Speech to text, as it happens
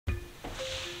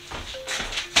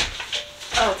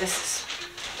Oh, this is...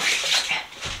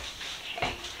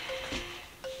 Okay.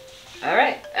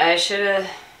 Alright, I should have...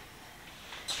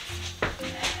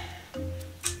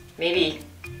 maybe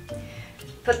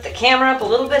put the camera up a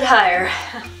little bit higher.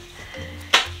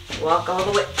 Walk all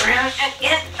the way around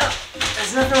again. Oh,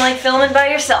 there's nothing like filming by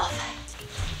yourself.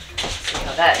 Let's see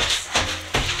how that is.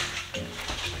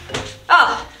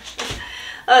 Oh,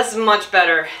 that's much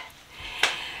better.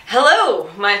 Hello,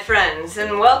 my friends,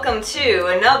 and welcome to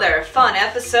another fun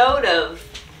episode of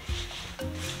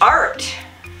Art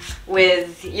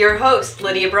with your host,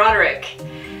 Lydia Broderick.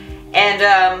 And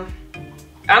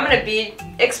I'm going to be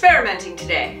experimenting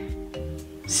today.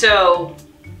 So,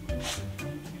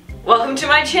 welcome to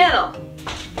my channel.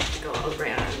 Go all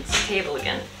around on this table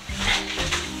again.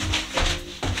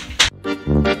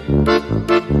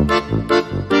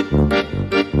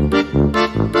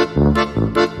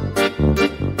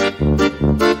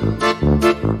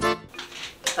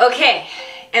 Okay,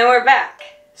 and we're back.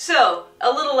 So,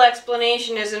 a little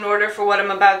explanation is in order for what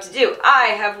I'm about to do. I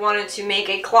have wanted to make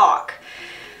a clock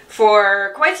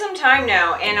for quite some time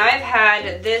now, and I've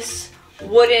had this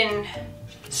wooden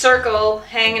circle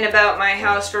hanging about my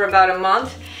house for about a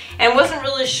month and wasn't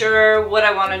really sure what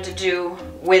I wanted to do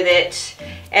with it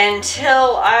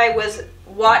until I was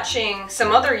watching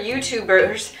some other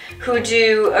YouTubers who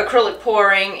do acrylic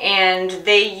pouring, and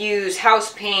they use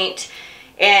house paint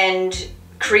and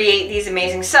create these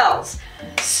amazing cells.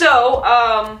 So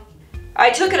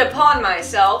I took it upon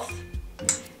myself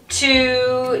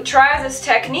to try this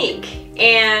technique,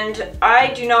 and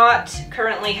I do not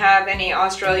currently have any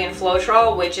Australian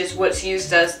Floetrol, which is what's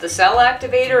used as the cell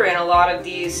activator in a lot of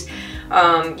these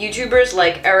YouTubers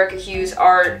like Erica Hughes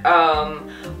Art,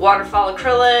 Waterfall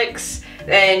Acrylics,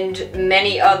 and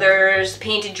many others,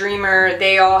 Painted Dreamer.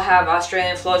 They all have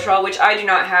Australian Floetrol, which I do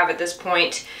not have at this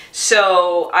point.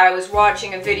 So I was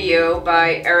watching a video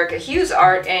by Erica Hughes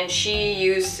Art, and she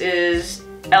uses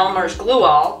Elmer's glue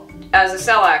all as a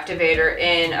cell activator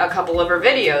in a couple of her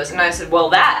videos, and I said,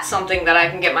 well, that's something that I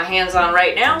can get my hands on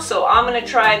right now, so I'm gonna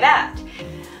try that.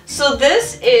 So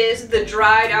this is the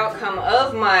dried outcome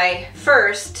of my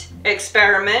first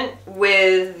experiment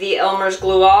with the Elmer's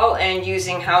glue all and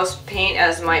using house paint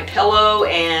as my pillow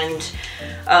and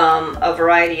a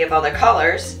variety of other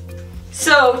colors.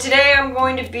 So today I'm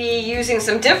going to be using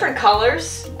some different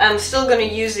colors. I'm still going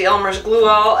to use the Elmer's glue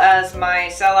all as my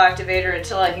cell activator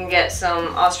until I can get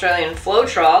some Australian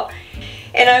Floetrol.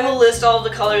 And I will list all the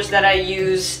colors that I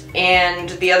use and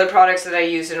the other products that I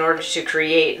use in order to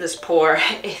create this pour,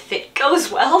 if it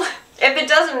goes well. If it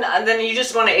doesn't, then you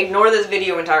just want to ignore this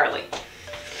video entirely.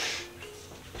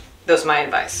 That's my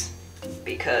advice,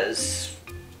 because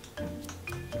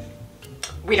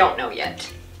we don't know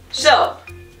yet. So,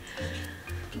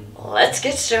 let's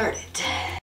get started.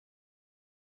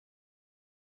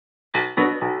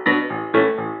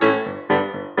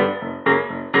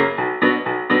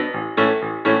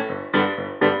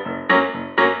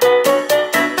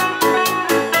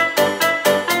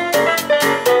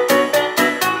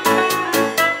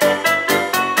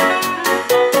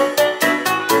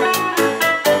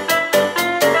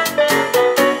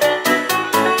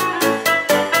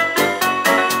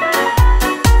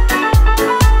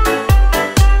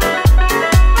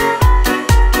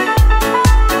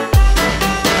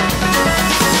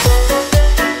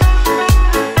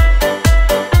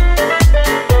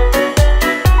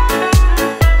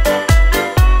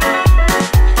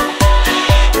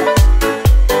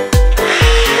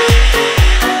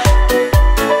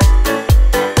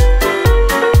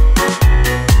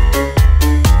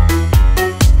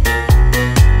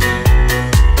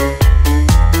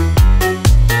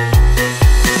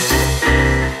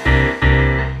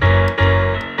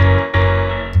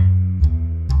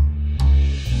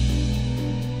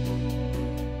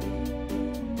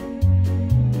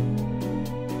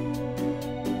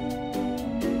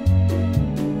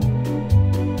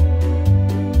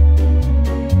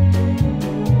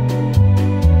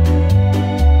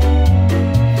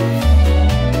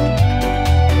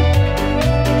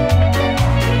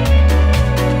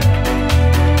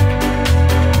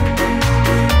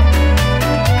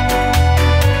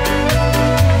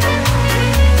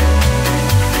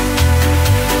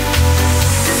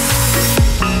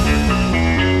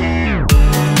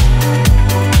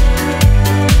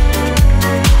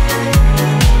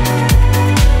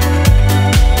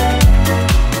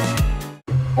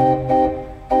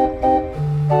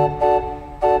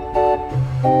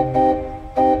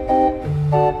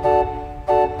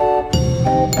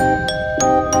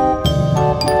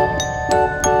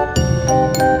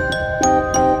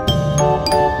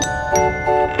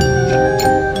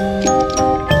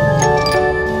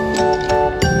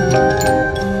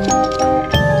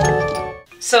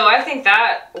 I think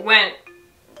that went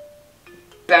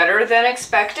better than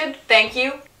expected. Thank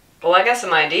you. Well, I got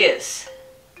some ideas.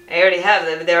 I already have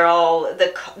them. They're all,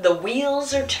 the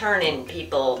wheels are turning,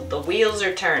 people. The wheels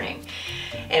are turning.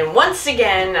 And once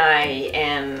again, I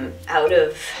am out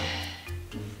of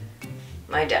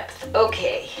my depth.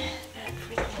 Okay.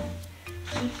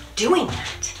 Keep doing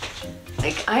that.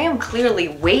 Like, I am clearly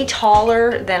way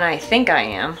taller than I think I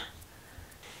am.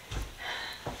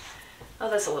 Oh,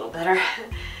 that's a little better.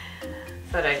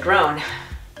 Thought I'd grown.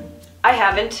 I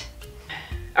haven't.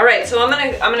 All right, so I'm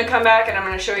gonna come back and I'm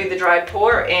gonna show you the dried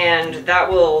pour, and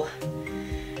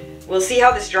we'll see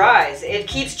how this dries. It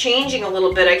keeps changing a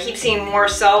little bit. I keep seeing more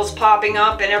cells popping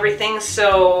up and everything,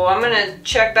 so I'm gonna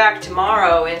check back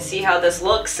tomorrow and see how this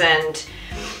looks, and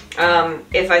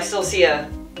if I still see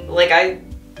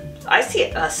I see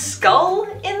a skull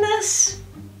in this.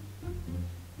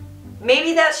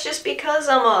 Maybe that's just because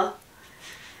I'm a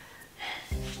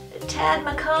tad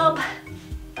macabre.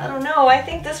 I don't know. I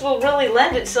think this will really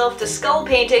lend itself to skull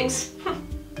paintings.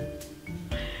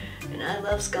 And I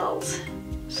love skulls.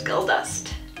 Skull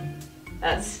dust.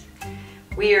 That's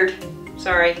weird.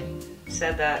 Sorry,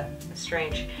 said that. It's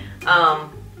strange.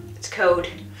 It's code.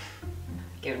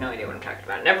 You have no idea what I'm talking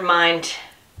about. Never mind.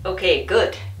 Okay,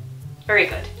 good. Very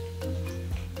good.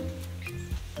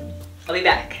 I'll be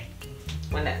back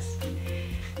when that's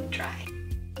dry.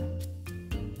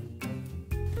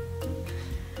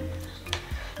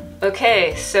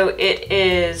 Okay, so it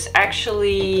is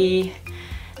actually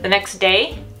the next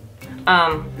day,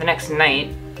 the next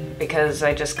night, because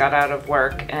I just got out of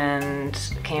work and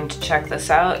came to check this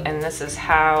out, and this is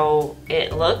how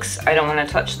it looks. I don't want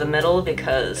to touch the middle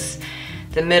because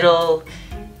the middle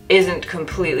isn't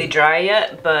completely dry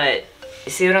yet, but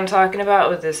you see what I'm talking about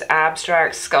with this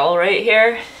abstract skull right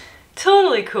here?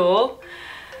 Totally cool.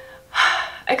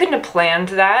 I couldn't have planned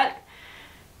that.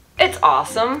 It's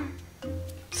awesome.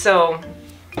 So,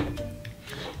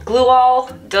 glue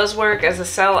all does work as a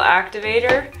cell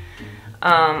activator.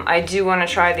 I do want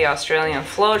to try the Australian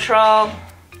Floetrol,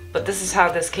 but this is how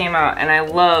this came out, and I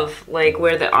love like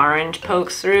where the orange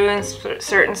pokes through in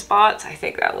certain spots. I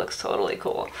think that looks totally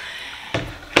cool.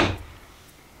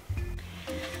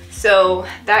 So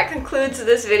that concludes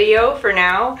this video for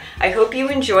now. I hope you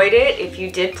enjoyed it. If you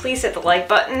did, please hit the like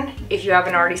button. If you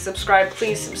haven't already subscribed,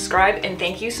 please subscribe. And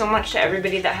thank you so much to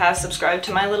everybody that has subscribed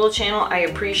to my little channel. I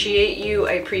appreciate you.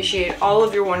 I appreciate all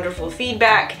of your wonderful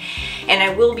feedback. And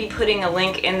I will be putting a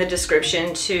link in the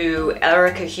description to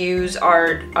Erica Hughes'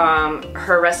 art,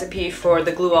 her recipe for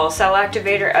the glue all cell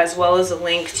activator, as well as a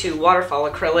link to Waterfall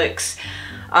Acrylics,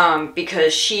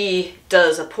 because she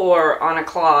does a pour on a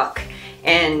clock.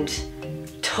 And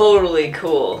totally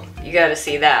cool. You gotta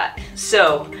see that.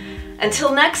 So,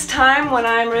 until next time when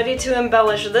I'm ready to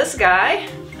embellish this guy,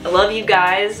 I love you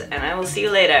guys, and I will see you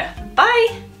later.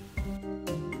 Bye!